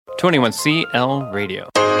21CL Radio.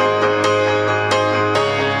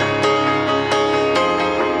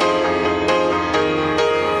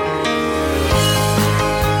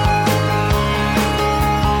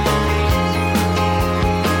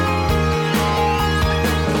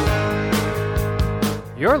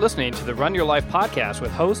 You're listening to the Run Your Life podcast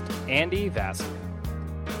with host Andy Vasily.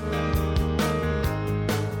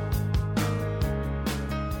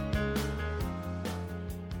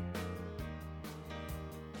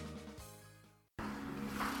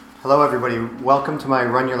 Hello everybody, welcome to my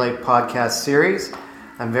Run Your Life podcast series.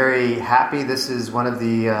 I'm very happy. This is one of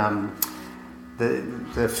the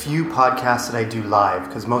few podcasts that I do live,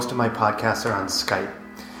 because most of my podcasts are on Skype.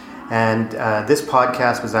 And this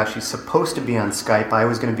podcast was actually supposed to be on Skype. I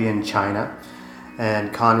was going to be in China,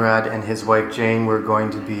 and Conrad and his wife Jane were going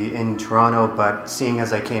to be in Toronto, but seeing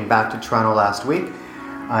as I came back to Toronto last week,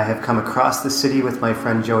 I have come across the city with my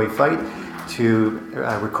friend Joey Fight to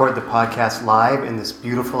record the podcast live in this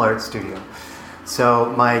beautiful art studio.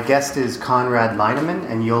 So my guest is Conrad Lineman,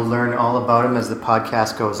 and you'll learn all about him as the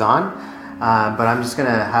podcast goes on. But I'm just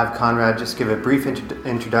going to have Conrad just give a brief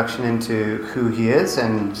introduction into who he is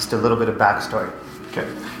and just a little bit of backstory. Okay.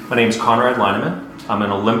 My name is Conrad Lineman. I'm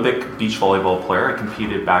an Olympic beach volleyball player. I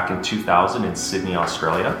competed back in 2000 in Sydney,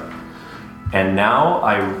 Australia. And now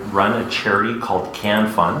I run a charity called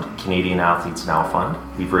CAN Fund, Canadian Athletes Now Fund.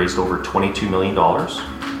 We've raised over $22 million,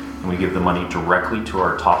 and we give the money directly to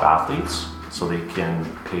our top athletes so they can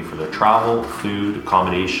pay for their travel, food,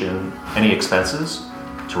 accommodation, any expenses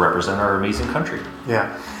to represent our amazing country.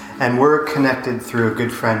 Yeah, and we're connected through a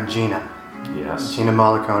good friend, Gina. Yes. Gina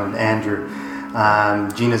Mollicone and Andrew.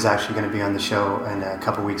 Gina's actually going to be on the show in a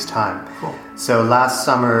couple weeks' time. Cool. So last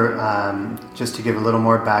summer, just to give a little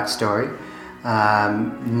more backstory,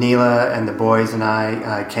 Neela and the boys and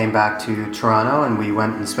I came back to Toronto, and we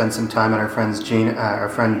went and spent some time at our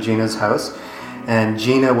friend Gina's house. And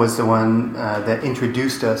Gina was the one that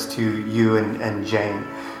introduced us to you and Jane.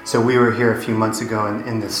 So we were here a few months ago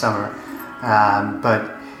in the summer.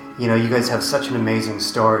 But, you know, you guys have such an amazing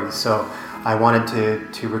story. So I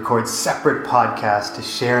wanted to record separate podcasts to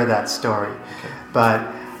share that story. Okay. But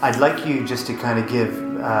I'd like you just to kind of give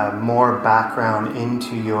more background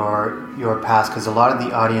into your past, because a lot of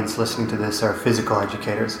the audience listening to this are physical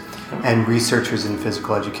educators and researchers in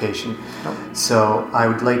physical education. So I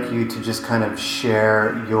would like you to just kind of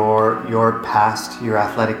share your past, your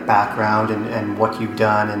athletic background, and what you've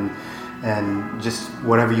done, and just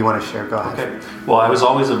whatever you want to share. Go ahead. Okay. Well, I was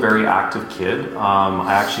always a very active kid.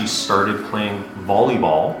 I actually started playing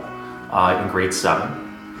volleyball in grade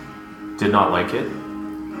 7. Did not like it.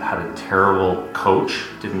 Had a terrible coach.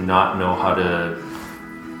 Did not know how to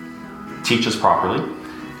teach us properly.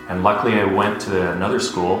 And luckily I went to another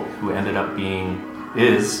school who ended up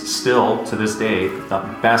is still to this day the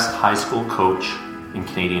best high school coach in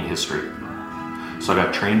Canadian history. So I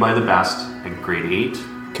got trained by the best at grade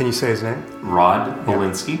 8. Can you say his name? Rod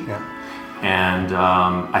Belinsky. Yeah. And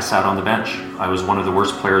I sat on the bench. I was one of the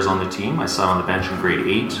worst players on the team. I sat on the bench in grade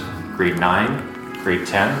 8, grade 9, grade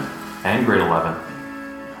 10, and grade 11.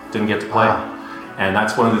 Didn't get to play. Wow. And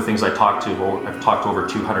that's one of the things I've talked to over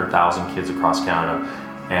 200,000 kids across Canada,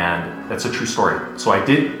 and that's a true story. So I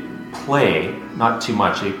did play, not too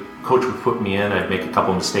much. A coach would put me in, I'd make a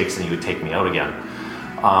couple of mistakes, and he would take me out again.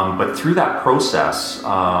 But through that process,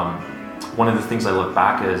 one of the things I look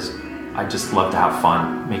back is I just love to have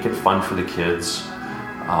fun, make it fun for the kids,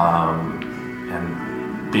 and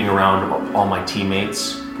being around all my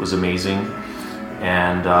teammates was amazing.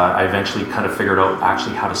 And I eventually kind of figured out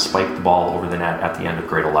actually how to spike the ball over the net at the end of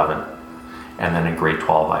grade 11. And then in grade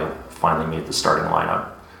 12, I finally made the starting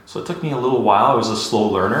lineup. So it took me a little while. I was a slow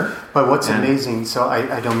learner. But what's amazing, so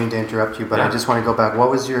I don't mean to interrupt you, but Yeah. I just want to go back.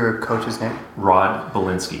 What was your coach's name? Rod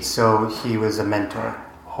Belinsky. So he was a mentor.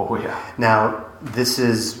 Oh, yeah. Now, this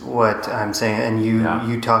is what I'm saying, and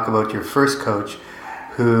you talk about your first coach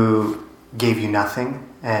who gave you nothing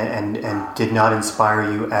and did not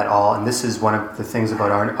inspire you at all. And this is one of the things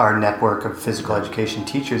about our network of physical education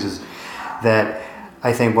teachers, is that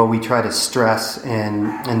I think what we try to stress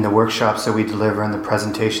in the workshops that we deliver and the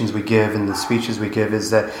presentations we give and the speeches we give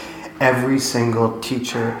is that every single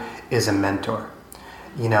teacher is a mentor,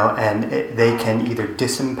 you know, and they can either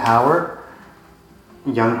disempower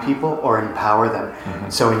young people or empower them. Mm-hmm.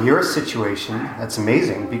 So in your situation, that's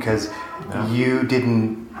amazing, because you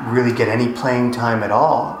didn't really get any playing time at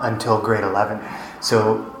all until grade 11.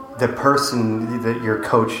 So the person that your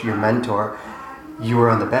coach, your mentor, you were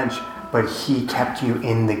on the bench, but he kept you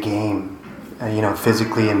in the game, you know,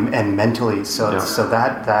 physically and mentally. So so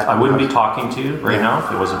that I wouldn't be talking to you right now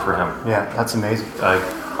if it wasn't for him. Yeah, that's amazing.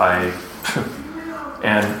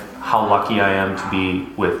 And how lucky I am to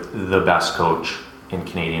be with the best coach in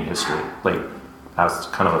Canadian history. Like, that's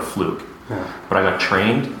kind of a fluke. Yeah. But I got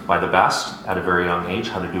trained by the best at a very young age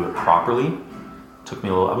how to do it properly. Took me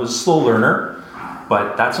I was a slow learner,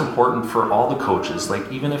 but that's important for all the coaches. Like,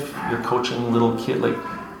 even if you're coaching a little kid, like,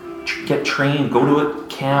 get trained, go to a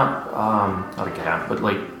camp, not a camp, but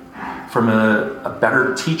like from a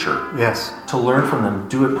better teacher. Yes. To learn from them,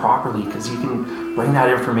 do it properly, because you can bring that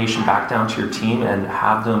information back down to your team and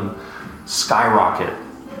have them skyrocket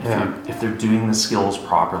if they're doing the skills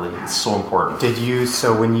properly. It's so important.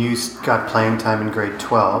 So when you got playing time in grade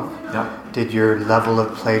 12, did your level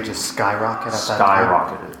of play just skyrocket at that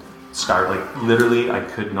time? Skyrocketed. Literally, I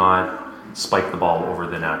could not spike the ball over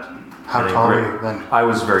the net. How tall were you then? I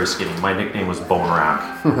was very skinny. My nickname was Bone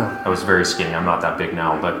Rack. I was very skinny. I'm not that big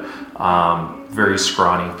now, but very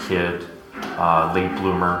scrawny kid, late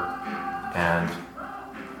bloomer, and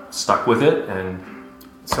stuck with it. And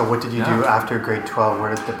so what did you do after grade 12?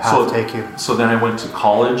 Where did the path take you? So then I went to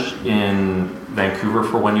college in Vancouver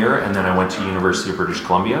for 1 year, and then I went to University of British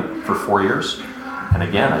Columbia for 4 years. And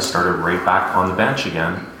again, I started right back on the bench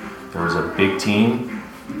again. There was a big team.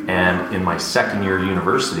 And in my second year of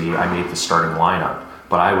university, I made the starting lineup.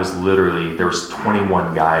 But I was literally, there was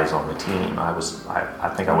 21 guys on the team. I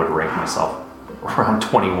think I would rank myself around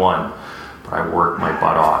 21. But I worked my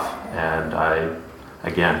butt off. And I,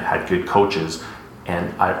 again, had good coaches.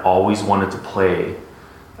 And I always wanted to play.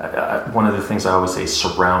 One of the things I always say,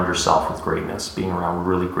 surround yourself with greatness, being around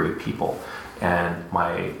really great people. And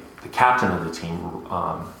the captain of the team,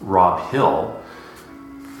 Rob Hill,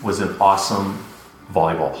 was an awesome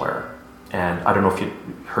volleyball player. And I don't know if you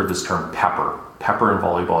heard this term, pepper. Pepper in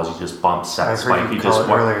volleyball is you just bump, set, spike.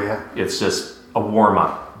 It's just a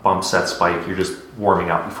warm-up, bump, set, spike. You're just warming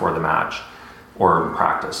up before the match or in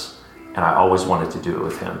practice. And I always wanted to do it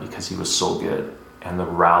with him because he was so good. And the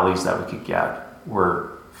rallies that we could get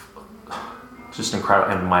were just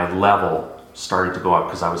incredible. And my level started to go up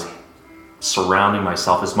because I was surrounding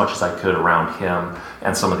myself as much as I could around him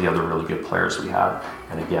and some of the other really good players we had.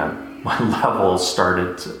 And again, my level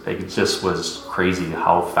it just was crazy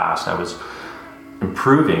how fast I was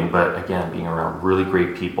improving. But again, being around really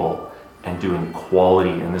great people and doing quality,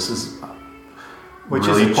 and this is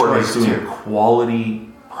really important, is doing quality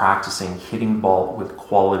practicing, hitting ball with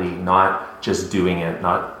quality, not just doing it,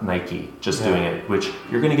 not Nike, just doing it, which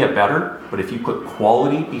you're going to get better. But if you put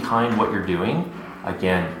quality behind what you're doing,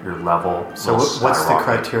 again, your level So what's the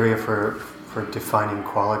criteria for defining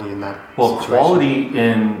quality in that situation? Quality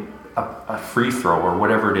in a free throw or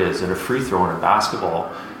whatever it is, in a free throw in a basketball,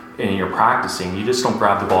 and you're practicing, you just don't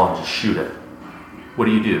grab the ball and just shoot it. What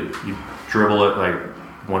do? You dribble it like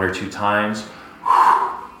 1 or 2 times,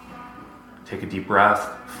 take a deep breath,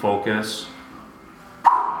 focus,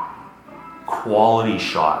 quality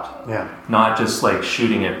shot. Yeah. Not just like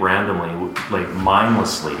shooting it randomly, like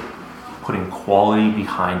mindlessly, putting quality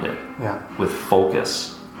behind it. Yeah. With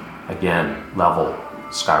focus. Again, level,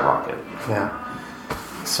 skyrocket. Yeah.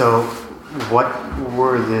 So what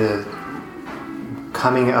were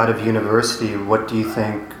coming out of university, what do you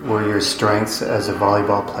think were your strengths as a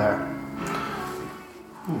volleyball player?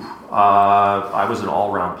 I was an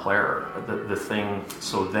all-round player. The thing.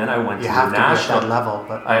 So then I went to the national. At that level,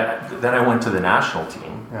 but then I went to the national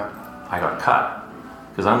team. Yeah. I got cut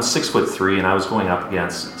because I'm 6'3" and I was going up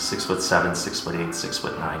against 6'7", 6'8",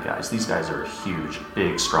 6'9" guys. These guys are huge,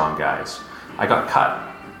 big, strong guys. I got cut.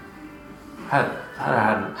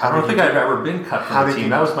 I don't think I've ever been cut from the team.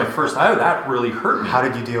 That was my first. That really hurt me. How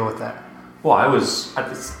did you deal with that? Well, I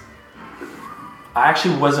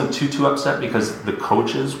actually wasn't too upset because the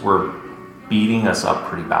coaches were beating us up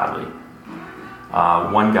pretty badly.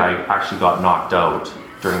 One guy actually got knocked out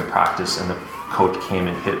during practice, and the coach came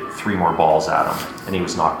and hit 3 more balls at him, and he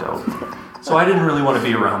was knocked out. So I didn't really want to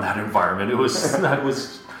be around that environment.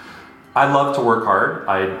 I love to work hard.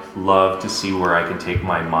 I love to see where I can take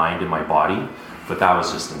my mind and my body, but that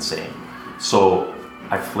was just insane. So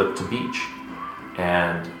I flipped to beach,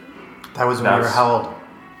 and that was when you were how old?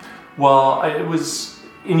 Well, it was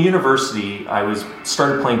in university. I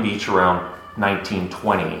started playing beach around 19,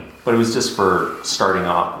 20, but it was just for starting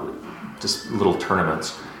off, just little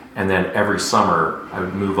tournaments. And then every summer I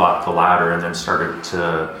would move up the ladder and then started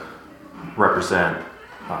to represent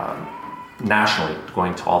nationally,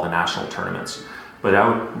 going to all the national tournaments. But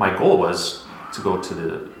my goal was to go to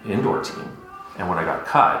the indoor team. And when I got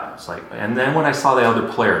cut, it's like, and then when I saw the other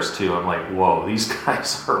players too, I'm like, whoa, these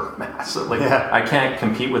guys are massive. I can't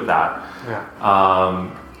compete with that. Yeah.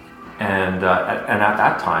 And at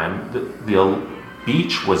that time, the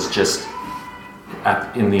beach was just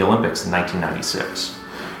in the Olympics in 1996.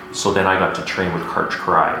 So then I got to train with Karch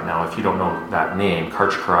Kiraly. Now, if you don't know that name,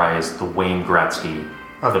 Karch Kiraly is the Wayne Gretzky,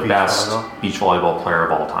 the best beach volleyball player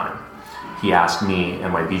of all time. He asked me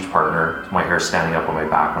and my beach partner, my hair standing up on my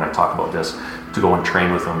back when I talk about this, to go and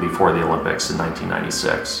train with him before the Olympics in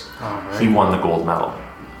 1996. He won the gold medal.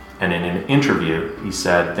 And in an interview, he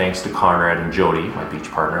said, thanks to Conrad and Jody, my beach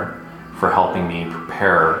partner, for helping me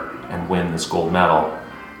prepare and win this gold medal.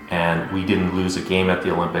 And we didn't lose a game at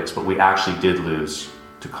the Olympics, but we actually did lose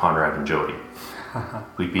to Conrad and Jody.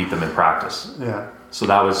 We beat them in practice. Yeah. So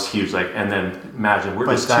that was huge. Like, and then imagine we're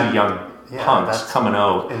just two young punks coming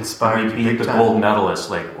out, inspired, and we beat the gold medalists.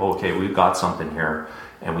 Like, okay, we've got something here,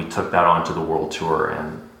 and we took that onto the world tour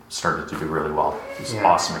and started to do really well. It was an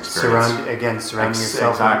awesome experience. Surround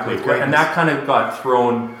yourself exactly, with greatness. And that kind of got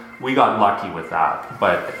thrown. We got lucky with that,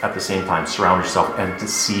 but at the same time, surround yourself, and to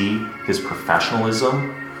see his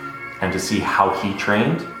professionalism and to see how he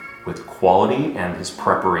trained with quality and his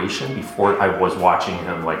preparation before. I was watching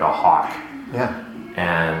him like a hawk. Yeah.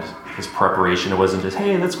 And his preparation, it wasn't just,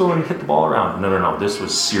 hey, let's go and hit the ball around. No. This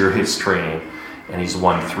was serious training, and he's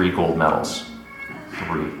won 3 gold medals.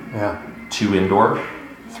 3. Yeah. 2 indoor,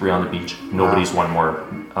 3 on the beach. Nobody's won more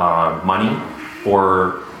money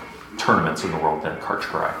or tournaments in the world than Karch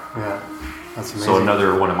Kiraly. Yeah, that's amazing. So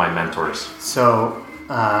another one of my mentors. So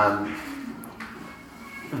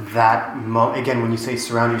again, when you say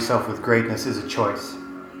surround yourself with greatness, is a choice.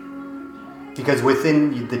 Because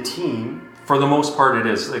within the team, for the most part, it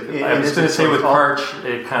is. Like, I was going to say with Karch,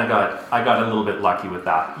 it kind of I got a little bit lucky with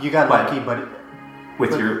that. You got lucky, but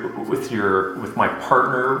with my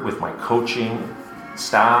partner, with my coaching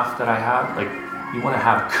staff that I have, like, you want to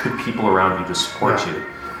have good people around you to support you.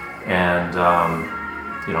 And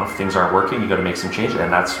if things aren't working, you got to make some changes.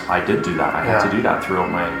 And I did do that. I had to do that throughout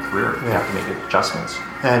my career. You have to make adjustments.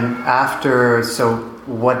 And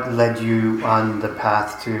what led you on the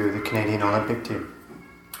path to the Canadian Olympic team?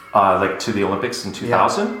 Like to the Olympics in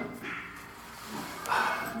 2000?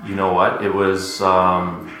 Yeah. You know what? It was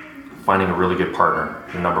finding a really good partner,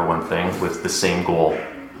 the number one thing, with the same goal.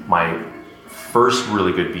 My first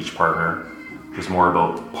really good beach partner was more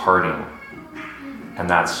about partying. And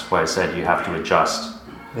that's why I said you have to adjust.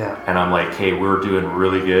 Yeah. And I'm like, hey, we're doing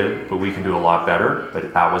really good, but we can do a lot better.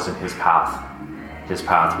 But that wasn't his path. His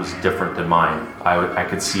path was different than mine. I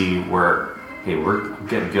could see where, hey, we're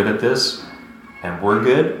getting good at this, and we're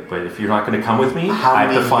good, but if you're not going to come with me, I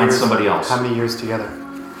have to find somebody else. How many years together?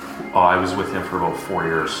 Oh, I was with him for about 4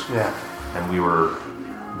 years. Yeah. And we were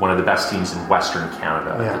one of the best teams in Western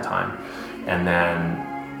Canada at the time. And then,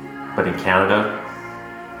 but in Canada,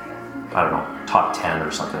 I don't know, top 10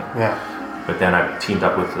 or something. Yeah. But then I teamed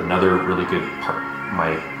up with another really good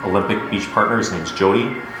my Olympic beach partner. His name's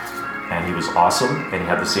Jody, and he was awesome. And he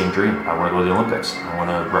had the same dream. I want to go to the Olympics. I want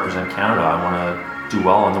to represent Canada. I want to do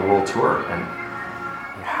well on the world tour. And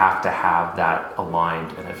you have to have that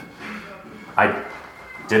aligned. And if I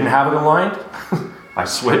didn't have it aligned, I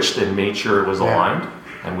switched and made sure it was aligned,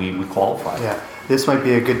 and we qualified. Yeah. This might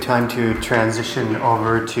be a good time to transition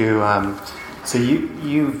over to. So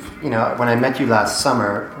you've when I met you last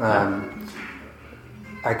summer,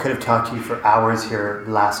 I could have talked to you for hours here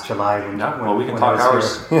last July. We can talk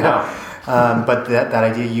hours. But that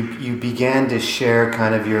idea, you began to share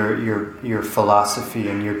kind of your philosophy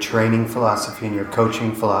and your training philosophy and your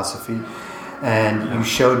coaching philosophy, and you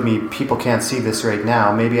showed me. People can't see this right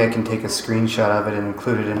now. Maybe I can take a screenshot of it and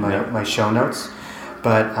include it in my show notes.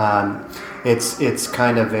 But it's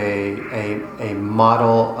kind of a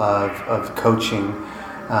model of coaching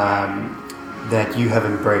that you have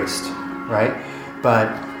embraced, right?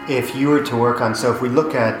 But if you were to work on, so if we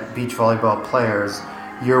look at beach volleyball players,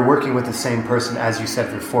 you're working with the same person, as you said,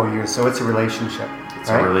 for 4 years. So it's a relationship.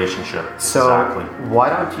 It's a relationship. So exactly. Why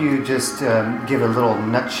don't you just give a little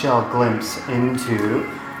nutshell glimpse into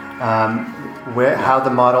how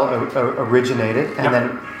the model originated, and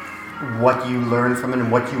then what you learned from it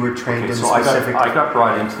and what you were trained in specifically. I got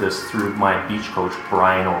brought into this through my beach coach,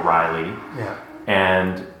 Brian O'Reilly. Yeah.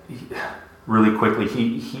 And really quickly,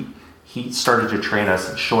 he started to train us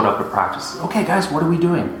and showed up at practice. Okay, guys, what are we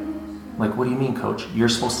doing? I'm like, what do you mean, coach? You're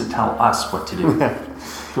supposed to tell us what to do.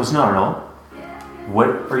 He goes, no.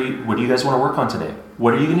 What do you guys want to work on today?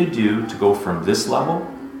 What are you going to do to go from this level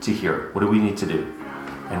to here? What do we need to do?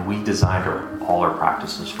 And we designed all our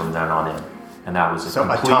practices from then on in. And that was a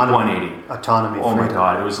complete 180. Autonomy. Oh my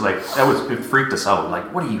God. It was like, it freaked us out.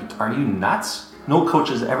 Like, are you nuts? No coach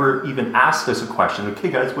has ever even asked us a question. Okay,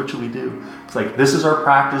 guys, what should we do? It's like, this is our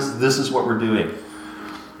practice. This is what we're doing.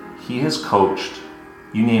 He has coached,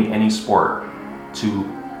 you name any sport, to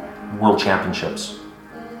world championships.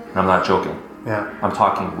 And I'm not joking. Yeah. I'm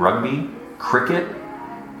talking rugby, cricket,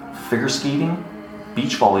 figure skating,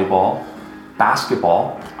 beach volleyball,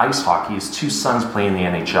 basketball, ice hockey. His 2 sons play in the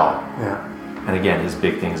NHL. Yeah. And again, his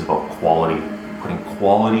big thing is about quality, putting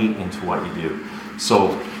quality into what you do.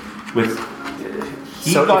 So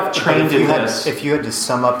he got trained in this. If you had to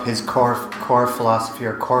sum up his core philosophy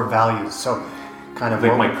or core values, so kind of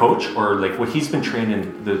like my coach, or like what he's been trained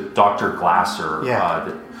in, the Dr. Glasser.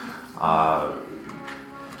 Yeah.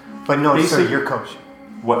 But no, sir, your coach.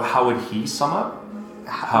 How would he sum up?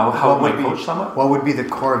 How would my coach sum up? What would be the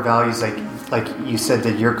core values? Like you said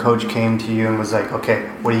that your coach came to you and was like, okay,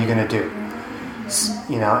 what are you going to do?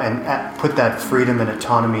 And put that freedom and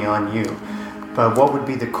autonomy on you. But what would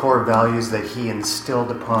be the core values that he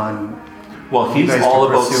instilled upon? Well, he's all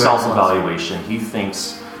about self-evaluation. He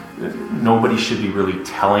thinks nobody should be really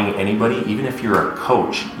telling anybody, even if you're a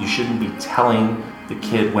coach, you shouldn't be telling the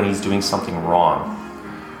kid when he's doing something wrong.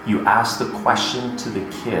 You ask the question to the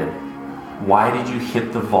kid, why did you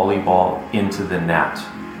hit the volleyball into the net?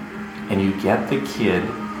 And you get the kid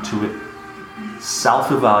to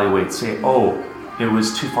self-evaluate, say, oh, it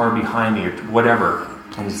was too far behind me or whatever.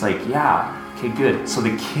 And he's like, yeah, okay, good. So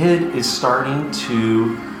the kid is starting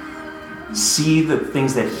to see the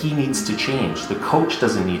things that he needs to change. The coach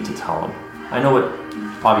doesn't need to tell him. I know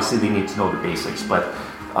obviously they need to know the basics, but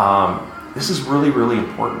this is really, really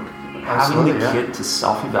important. Having the kid to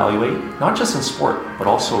self-evaluate, not just in sport, but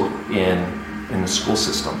also in the school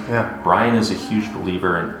system. Yeah. Brian is a huge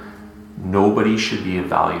believer in nobody should be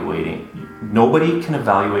evaluating. Nobody can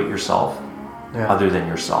evaluate yourself other than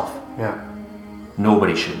yourself. Yeah.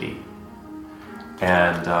 Nobody should be.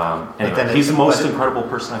 And anyway, he's the most incredible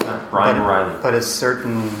person I've met, Brian O'Reilly. But a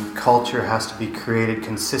certain culture has to be created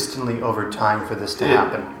consistently over time for this to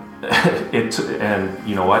happen. And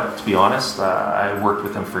you know what? To be honest, I worked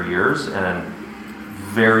with him for years, and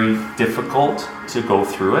very difficult to go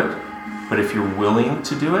through it. But if you're willing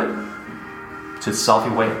to do it, to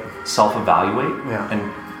self-evaluate,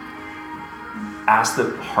 and ask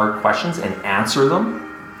the hard questions and answer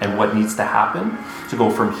them, and what needs to happen to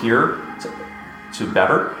go from here to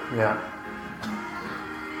better. Yeah.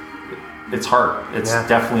 It's hard. It's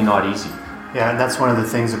definitely not easy. Yeah, and that's one of the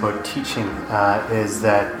things about teaching is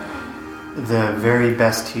that the very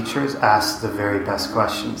best teachers ask the very best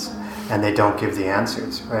questions, and they don't give the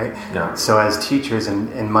answers, right? Yeah. So as teachers,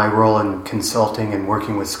 in my role in consulting and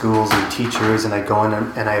working with schools and teachers, and I go in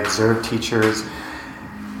and I observe teachers,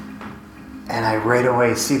 and I right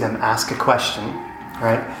away see them ask a question,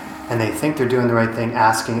 right? And they think they're doing the right thing,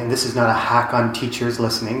 asking, and this is not a hack on teachers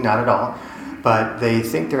listening, not at all, but they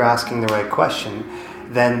think they're asking the right question.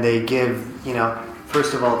 Then they give,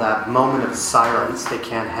 first of all, that moment of silence they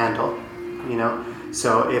can't handle,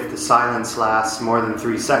 So if the silence lasts more than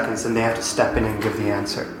 3 seconds, then they have to step in and give the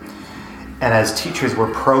answer. And as teachers,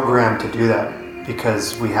 we're programmed to do that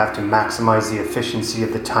because we have to maximize the efficiency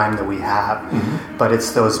of the time that we have. Mm-hmm. But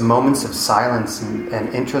it's those moments of silence and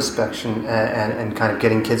introspection and kind of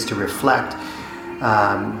getting kids to reflect.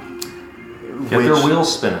 Get their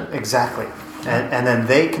wheels spinning. Exactly. And then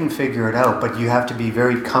they can figure it out, but you have to be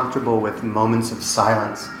very comfortable with moments of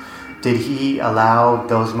silence. Did he allow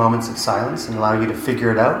those moments of silence and allow you to figure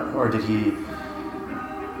it out, or did he?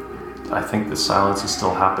 I think the silence is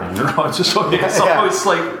still happening. It's always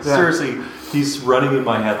like, seriously, he's running in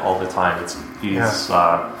my head all the time.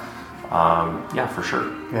 For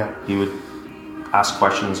sure. Yeah. He would ask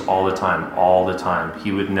questions all the time.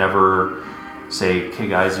 He would never say, okay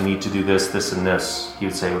guys, you need to do this, this, and this. He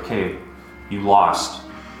would say, okay, you lost.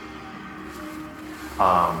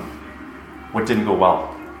 What didn't go well?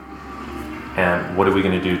 And what are we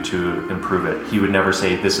going to do to improve it? He would never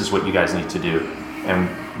say, this is what you guys need to do. And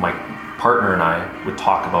my partner and I would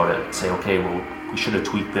talk about it, say, okay, well, we should have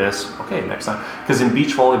tweaked this. Okay, next time. Because in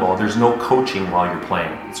beach volleyball, there's no coaching while you're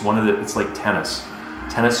playing. It's like tennis.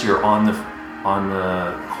 Tennis, you're on the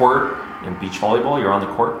court. In beach volleyball, you're on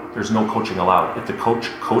the court. There's no coaching allowed. If the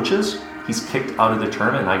coach coaches, he's kicked out of the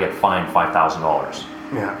tournament, and I get fined $5,000.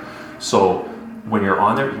 Yeah. So when you're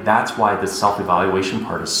on there, that's why the self-evaluation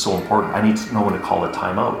part is so important. I need to know when to call a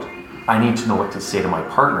timeout. I need to know what to say to my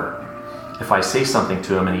partner. If I say something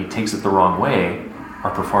to him and he takes it the wrong way, our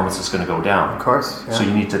performance is going to go down. Of course. Yeah. So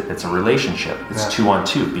you need to, it's a relationship. It's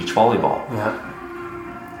 2-on-2, beach volleyball.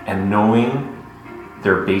 Yeah. And knowing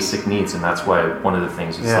their basic needs. And that's why one of the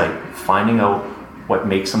things is like finding out what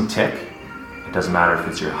makes them tick. It doesn't matter if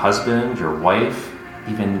it's your husband, your wife,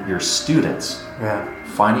 even your students. Yeah.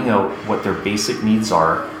 Finding out what their basic needs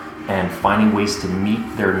are and finding ways to meet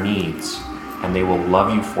their needs, and they will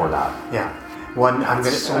love you for that. Yeah. I'm going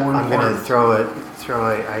to throw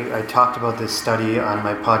I talked about this study on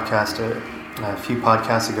my podcast a few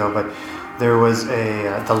podcasts ago, but there was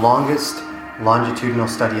the longest longitudinal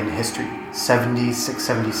study in history,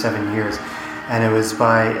 77 years, and it was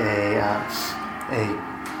by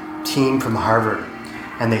a team from Harvard,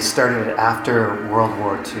 and they started it after World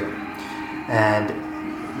War II. And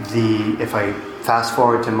if I fast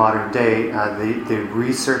forward to modern day, the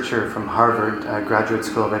researcher from Harvard Graduate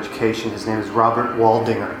School of Education, his name is Robert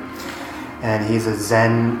Waldinger, and he's a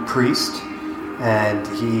Zen priest, and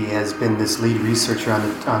he has been this lead researcher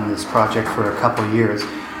on this project for a couple of years,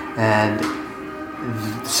 and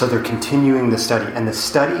so they're continuing the study, and the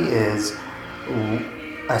study is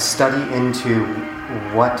a study into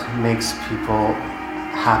what makes people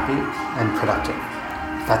happy and productive.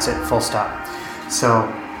 That's it, full stop.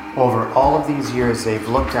 So over all of these years, they've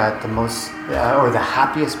looked at the most, or the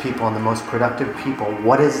happiest people and the most productive people.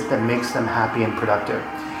 What is it that makes them happy and productive?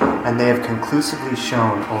 And they have conclusively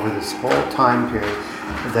shown over this whole time period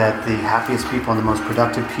that the happiest people and the most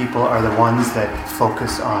productive people are the ones that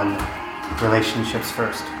focus on relationships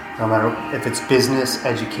first. No matter if it's business,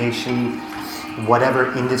 education,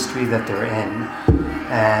 whatever industry that they're in.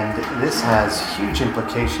 And this has huge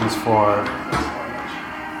implications for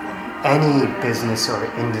any business or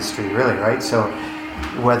industry, really, right? So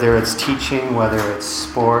whether it's teaching, whether it's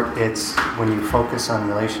sport, it's when you focus on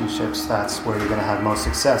relationships, that's where you're going to have most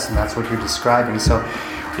success, and that's what you're describing. So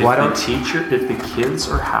if the kids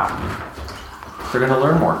are happy, they're going to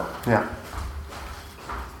learn more. Yeah.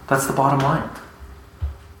 That's the bottom line.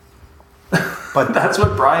 But that's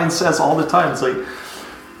what Brian says all the time. It's like,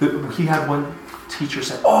 he had one teacher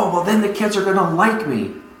say, "Oh, well then the kids are going to like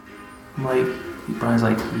me." I'm like, Brian's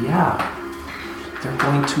like, "Yeah, they're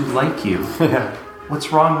going to like you." Yeah.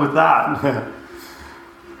 What's wrong with that?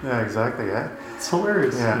 Yeah, exactly. Yeah, it's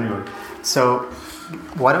hilarious. Yeah. Anyway, so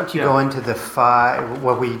why don't you go into the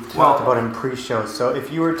what we talked about in pre-show? So if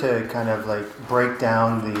you were to kind of like break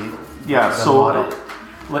down the model.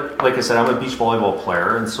 Like I said, I'm a beach volleyball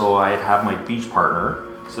player, and so I'd have my beach partner.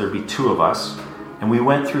 So there'd be two of us, and we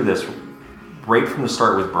went through this right from the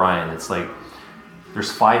start with Brian. It's like there's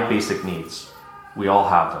 5 basic needs. We all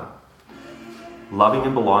have them: loving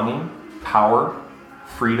and belonging, power,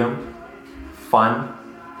 freedom, fun,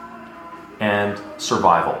 and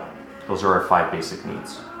survival. Those are our 5 basic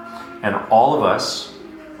needs. And all of us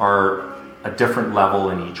are a different level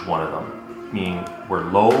in each one of them, meaning we're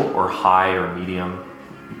low or high or medium,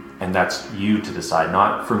 and that's you to decide,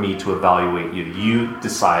 not for me to evaluate you. You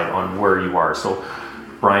decide on where you are. So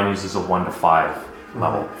Brian uses a 1 to 5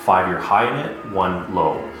 level. 5, you're high in it, 1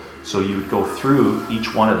 low. So you would go through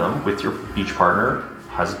each one of them with your beach partner,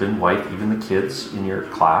 husband, wife, even the kids in your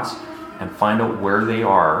class, and find out where they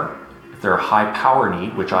are. If they're a high power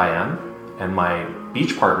need, which I am, and my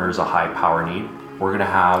beach partner is a high power need, we're gonna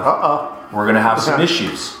have some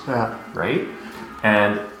issues, right?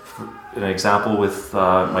 And an example with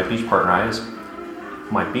my beach partner,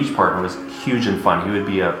 my beach partner was huge and fun. He would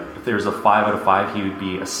be if there was a 5 out of 5, he would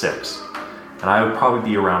be a 6, and I would probably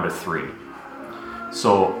be around a 3.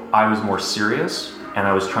 So I was more serious, and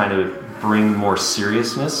I was trying to bring more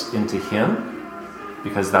seriousness into him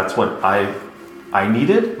because that's what I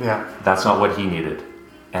needed. Yeah. That's not what he needed,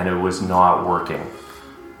 and it was not working.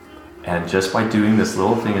 And just by doing this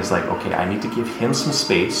little thing, it's like, okay, I need to give him some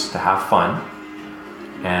space to have fun,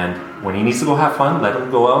 and when he needs to go have fun, let him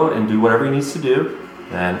go out and do whatever he needs to do,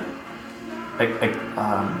 and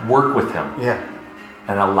work with him. Yeah.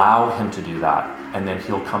 And allow him to do that, and then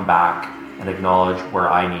he'll come back and acknowledge where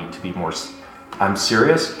I need to be more. I'm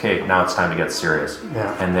serious. Okay, now it's time to get serious.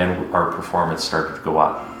 Yeah. And then our performance started to go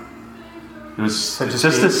up. It was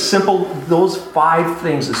just as simple. Those 5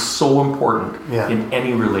 things is so important in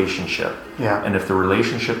any relationship. Yeah. And if the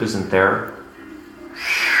relationship isn't there,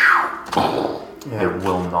 it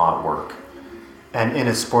will not work. And in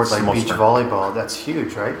a sport like beach volleyball, that's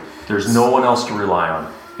huge, right? There's no one else to rely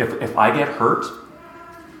on. If I get hurt,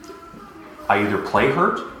 I either play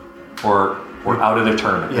hurt or we're out of the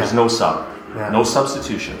tournament. There's no sub. Yeah. No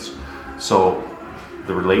substitutions. So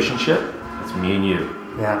the relationship, it's me and you.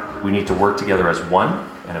 Yeah. We need to work together as one,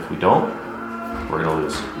 and if we don't, we're going to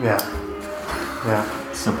lose. Yeah. Yeah.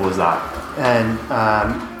 Simple as that. And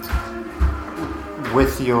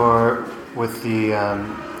with the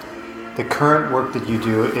current work that you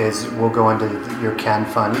do is, we'll go into your Can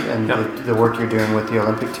Fund and the work you're doing with the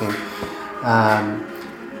Olympic team.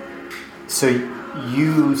 So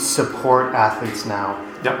you support athletes now.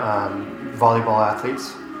 Yep. Volleyball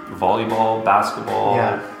athletes. Volleyball, basketball,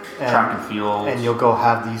 track and field. And you'll go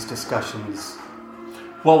have these discussions.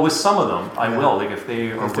 Well, with some of them, I will. Like if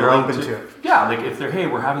they're open to it. Yeah, like if they're, hey,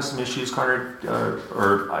 we're having some issues, Connor,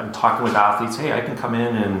 or I'm talking with athletes. Hey, I can come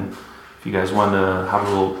in and If you guys want to have a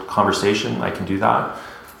little conversation, I can do that.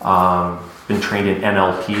 Been trained in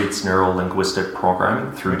NLP, it's neuro-linguistic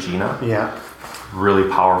programming through Gina. Yeah. Really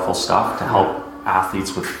powerful stuff to help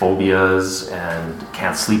athletes with phobias and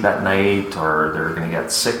can't sleep at night, or they're going to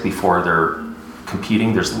get sick before they're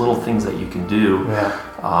competing. There's little things that you can do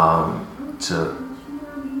to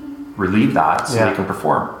relieve that so they can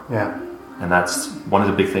perform. Yeah. And that's one of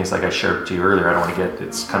the big things, like I shared to you earlier. I don't want to get,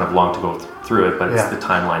 it's kind of long to go through it, but it's the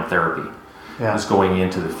timeline therapy. Yeah. It's going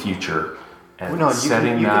into the future and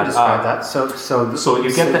setting you can describe that. So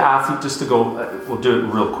you get the athlete, just to go, we'll do it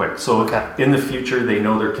real quick. So in the future, they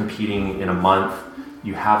know they're competing in a month.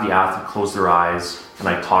 You have the athlete close their eyes, and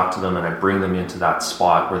I talk to them and I bring them into that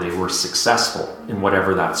spot where they were successful in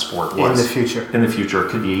whatever that sport was. In the future. In the future, it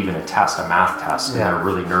could be even a test, a math test, and they're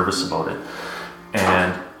really nervous about it.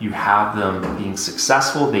 And you have them being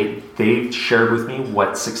successful. They shared with me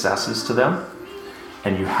what success is to them,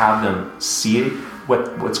 and you have them see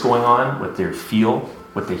what's going on, what they feel,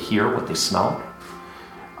 what they hear, what they smell.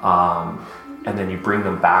 And then you bring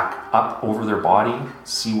them back up over their body,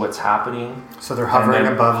 see what's happening. So they're hovering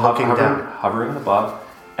above, looking down. Hovering above,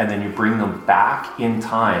 and then you bring them back in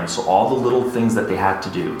time. So all the little things that they had to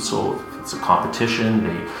do. So if it's a competition,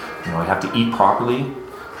 they have to eat properly,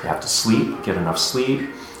 they have to sleep, get enough sleep,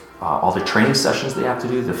 all the training sessions they have to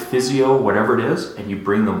do, the physio, whatever it is, and you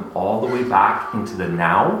bring them all the way back into the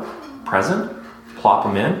now, present, plop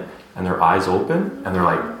them in, and their eyes open, and they're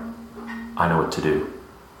like, I know what to do.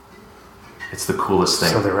 It's the coolest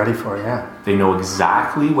thing. So they're ready for it, They know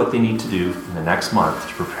exactly what they need to do in the next month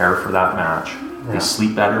to prepare for that match. They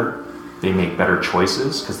sleep better. They make better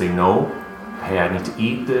choices because they know, hey, I need to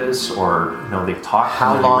eat this, or they talk.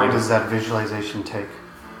 How long does that visualization take?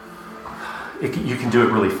 You can do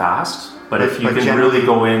it really fast, but if you can really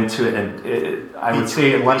go into it, and I would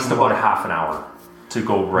say at least about a half an hour to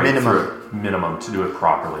go right through it, minimum, to do it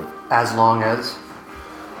properly. As long as?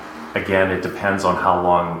 Again, it depends on how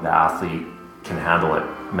long the athlete can handle it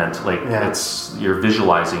mentally. You're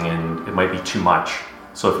visualizing, and it might be too much.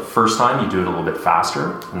 So the first time you do it a little bit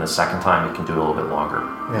faster, and the second time you can do it a little bit longer.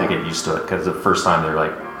 They get used to it, because the first time they're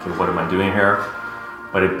like, okay, what am I doing here?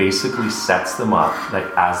 But it basically sets them up like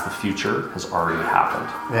as the future has already happened.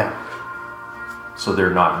 Yeah. So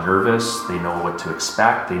they're not nervous. They know what to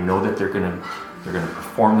expect. They know that they're gonna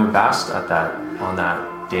perform their best on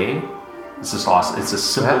that day. It's just awesome. It's a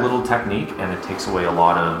simple little technique, and it takes away a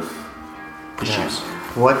lot of issues.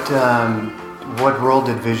 What role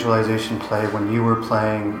did visualization play when you were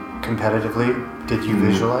playing competitively? Did you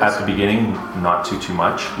visualize? At the beginning, not too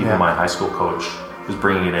much. Even my high school coach was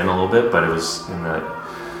bringing it in a little bit, but it was in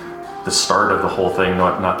the start of the whole thing.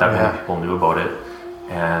 Not that many people knew about it,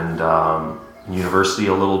 and university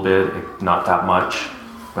a little bit, not that much,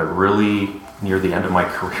 but really near the end of my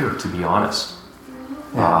career, to be honest.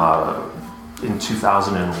 In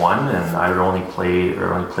 2001, and I only played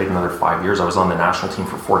another 5 years. I was on the national team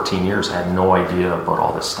for 14 years. I had no idea about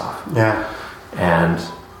all this stuff. Yeah. And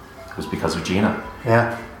it was because of Gina.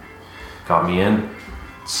 Yeah. Got me in.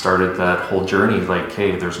 Started that whole journey. Like,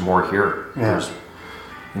 hey, there's more here. Yeah. There's,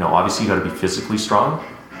 obviously you got to be physically strong,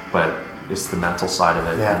 but it's the mental side of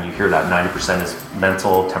it. Yeah. And you hear that 90% is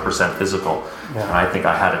mental, 10% physical. Yeah. And I think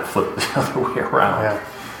I had it flipped the other way around,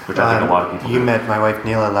 which I think a lot of people do. Met my wife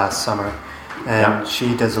Neela last summer. And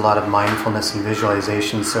she does a lot of mindfulness and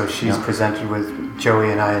visualization. So she's presented with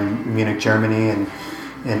Joey and I in Munich, Germany, and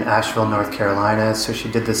in Asheville, North Carolina. So she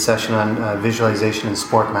did this session on visualization and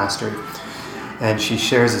sport mastery. And she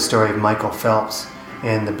shares the story of Michael Phelps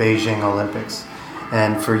in the Beijing Olympics.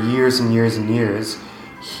 And for years and years and years,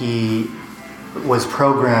 he was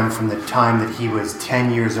programmed from the time that he was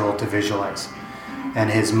 10 years old to visualize.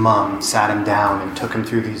 And his mom sat him down and took him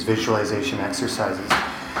through these visualization exercises.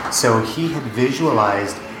 So he had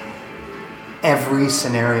visualized every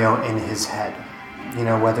scenario in his head,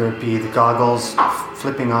 whether it be the goggles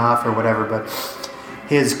flipping off or whatever, but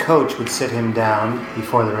his coach would sit him down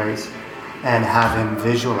before the race and have him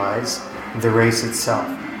visualize the race itself.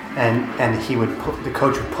 And the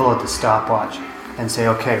coach would pull out the stopwatch and say,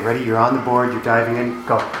 okay, ready, you're on the board, you're diving in,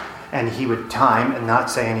 go. And he would time and not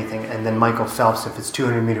say anything. And then Michael Phelps, if it's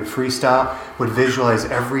 200-meter freestyle, would visualize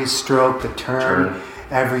every stroke, the turn,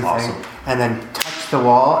 everything, and then touch the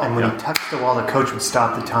wall. And when he touched the wall, the coach would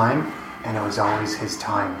stop the time, and it was always his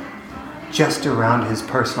time, just around his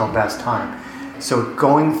personal best time. So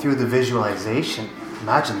going through the visualization,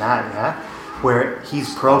 imagine that, where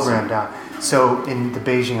he's programmed out. So in the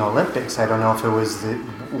Beijing Olympics, I don't know if it was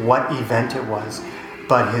what event it was,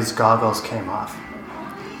 but his goggles came off,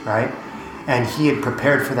 right? And he had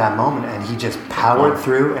prepared for that moment, and he just powered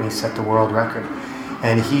through, and he set the world record.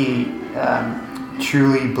 And he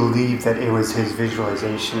truly believed that it was his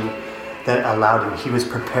visualization that allowed him. He was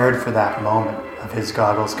prepared for that moment of his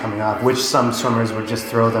goggles coming off, which some swimmers would just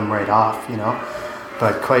throw them right off,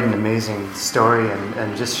 But quite an amazing story,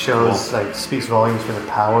 and just shows, speaks volumes for the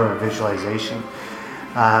power of visualization.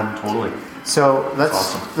 Totally. So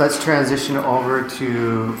awesome. let's transition over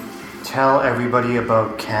to tell everybody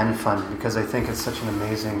about Can Fund, because I think it's such an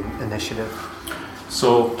amazing initiative.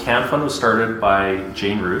 So Can Fund was started by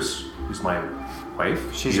Jane Roos, who's my wife.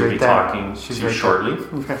 She's You'll right be there. talking She's to right shortly.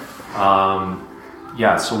 Okay.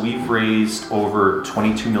 So we've raised over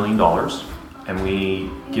 $22 million, and we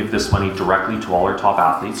give this money directly to all our top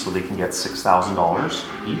athletes so they can get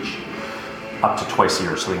 $6,000 each, up to twice a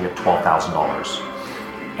year, so they can get $12,000.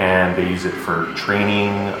 And they use it for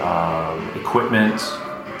training, equipment,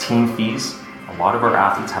 team fees. A lot of our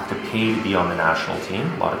athletes have to pay to be on the national team.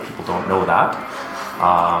 A lot of people don't know that.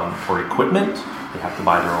 For equipment, they have to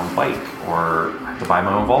buy their own bike, or I have to buy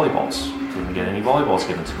my own volleyballs. Didn't get any volleyballs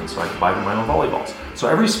given to me, so I have to buy my own volleyballs. So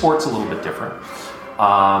every sport's a little bit different.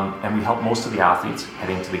 And we help most of the athletes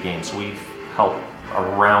heading to the game. So we've helped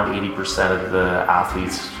around 80% of the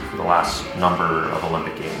athletes for the last number of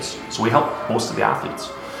Olympic Games. So we help most of the athletes.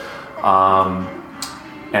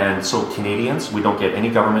 And so Canadians, we don't get any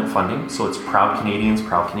government funding. So it's proud Canadians,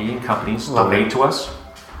 proud Canadian companies donate to us.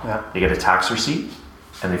 Yeah. They get a tax receipt,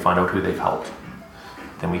 and they find out who they've helped.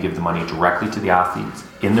 Then we give the money directly to the athletes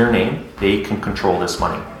in their name. They can control this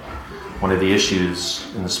money. One of the issues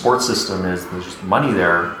in the sports system is there's money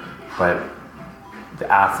there, but the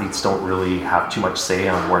athletes don't really have too much say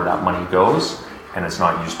on where that money goes, and it's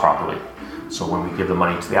not used properly. So when we give the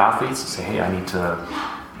money to the athletes, they say, hey, I need to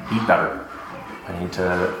eat better. I need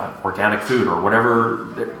to organic food, or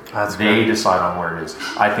whatever they decide on where it is.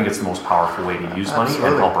 I think it's the most powerful way to use money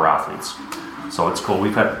and help our athletes. So it's cool.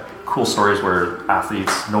 We've had cool stories where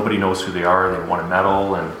athletes, nobody knows who they are, they won a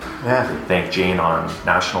medal, and they thank Jane on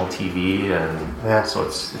national TV, and so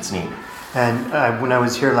it's neat. And when I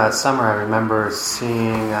was here last summer, I remember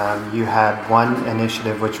seeing you had one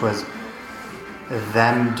initiative which was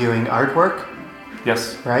them doing artwork.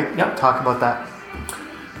 Yes. Right? Yeah. Talk about that.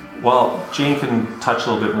 Well, Jane can touch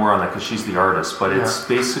a little bit more on that because she's the artist, but it's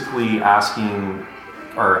basically asking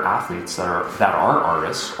our athletes that are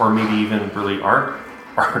artists, or maybe even really aren't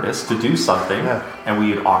artists, to do something, and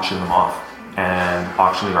we'd auction them off, and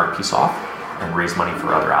auction the art piece off and raise money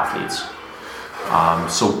for other athletes.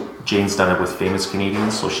 So Jane's done it with famous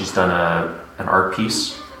Canadians. So she's done an art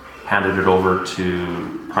piece, handed it over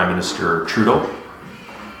to Prime Minister Trudeau.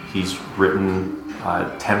 He's written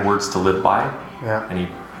 10 words to live by, and he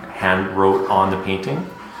hand wrote on the painting,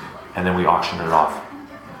 and then we auctioned it off.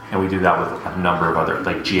 And we do that with a number of other,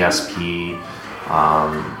 like GSP,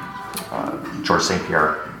 George St.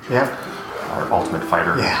 Pierre, our Ultimate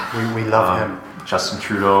Fighter. Yeah, we love him. Justin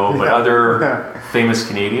Trudeau, but other famous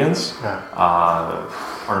Canadians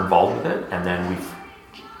are involved with it, and then we've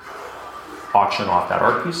auctioned off that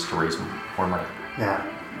art piece to raise more money. Yeah.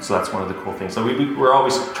 So that's one of the cool things. So we're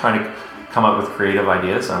always trying to come up with creative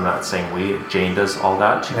ideas. I'm not saying Jane does all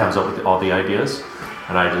that. She comes up with all the ideas,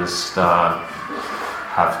 and I just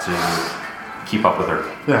have to keep up with her.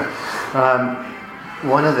 Yeah.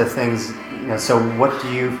 One of the things, so what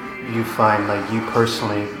do you find, like you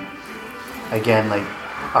personally, again, like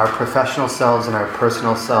our professional selves and our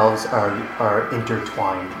personal selves are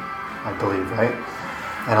intertwined, I believe, right?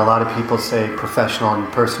 And a lot of people say professional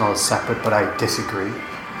and personal is separate, but I disagree.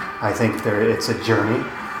 I think it's a journey.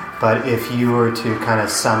 But if you were to kind of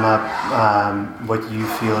sum up what you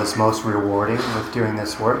feel is most rewarding with doing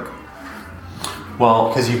this work. Well,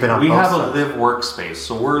 because you've been on we both have sides. a live workspace,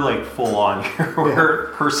 so we're like full on here.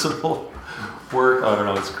 We're personal work. I don't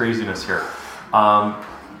know, it's craziness here.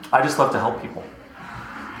 I just love to help people.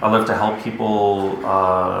 I love to help people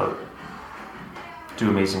do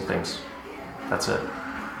amazing things. That's it.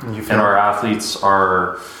 And our athletes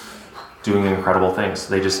are doing incredible things.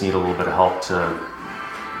 They just need a little bit of help to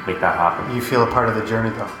make that happen. You feel a part of the journey,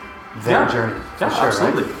 though. Their journey. For sure,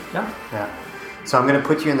 absolutely. Right? Yeah. So I'm going to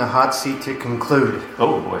put you in the hot seat to conclude.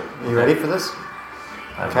 Oh boy. Are you ready for this?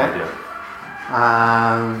 I have no idea.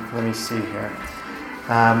 Let me see here.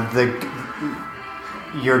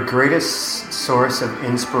 Your greatest source of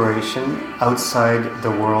inspiration outside the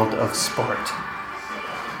world of sport.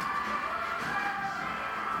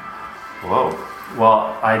 Whoa.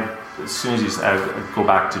 Well, as soon as you said, I go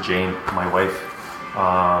back to Jane, my wife.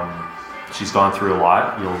 She's gone through a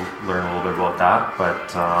lot. You'll learn a little bit about that.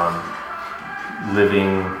 But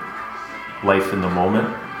living life in the moment,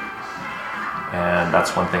 and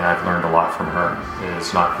that's one thing I've learned a lot from her,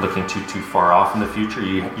 is not looking too far off in the future.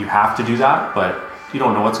 You have to do that, but you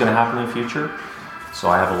don't know what's going to happen in the future. So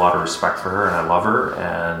I have a lot of respect for her, and I love her,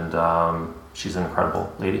 and she's an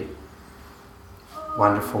incredible lady.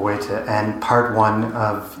 Wonderful way to end part 1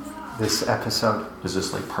 of this episode. Is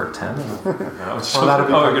this like part 10? Well, that'll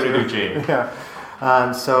be we're going to do Jane. Yeah.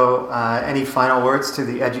 So any final words to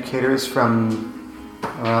the educators from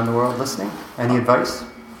around the world listening? Any advice?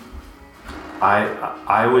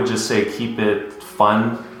 I would just say keep it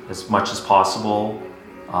fun as much as possible.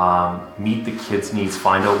 Meet the kids' needs,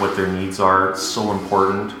 find out what their needs are. It's so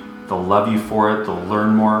important. They'll love you for it, they'll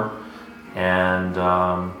learn more, and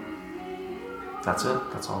that's it.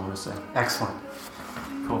 That's all I'm going to say. Excellent.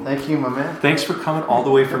 Cool. Thank you, my man. Thanks for coming all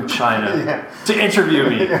the way from China to interview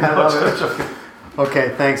me. I love it.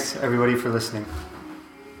 Okay, thanks everybody for listening.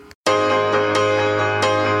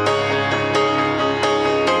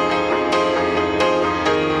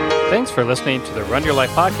 Thanks for listening to the Run Your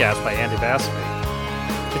Life podcast by Andy Vasily.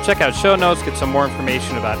 To check out show notes, get some more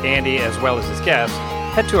information about Andy as well as his guests,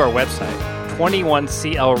 head to our website,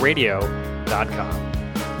 21clradio.com.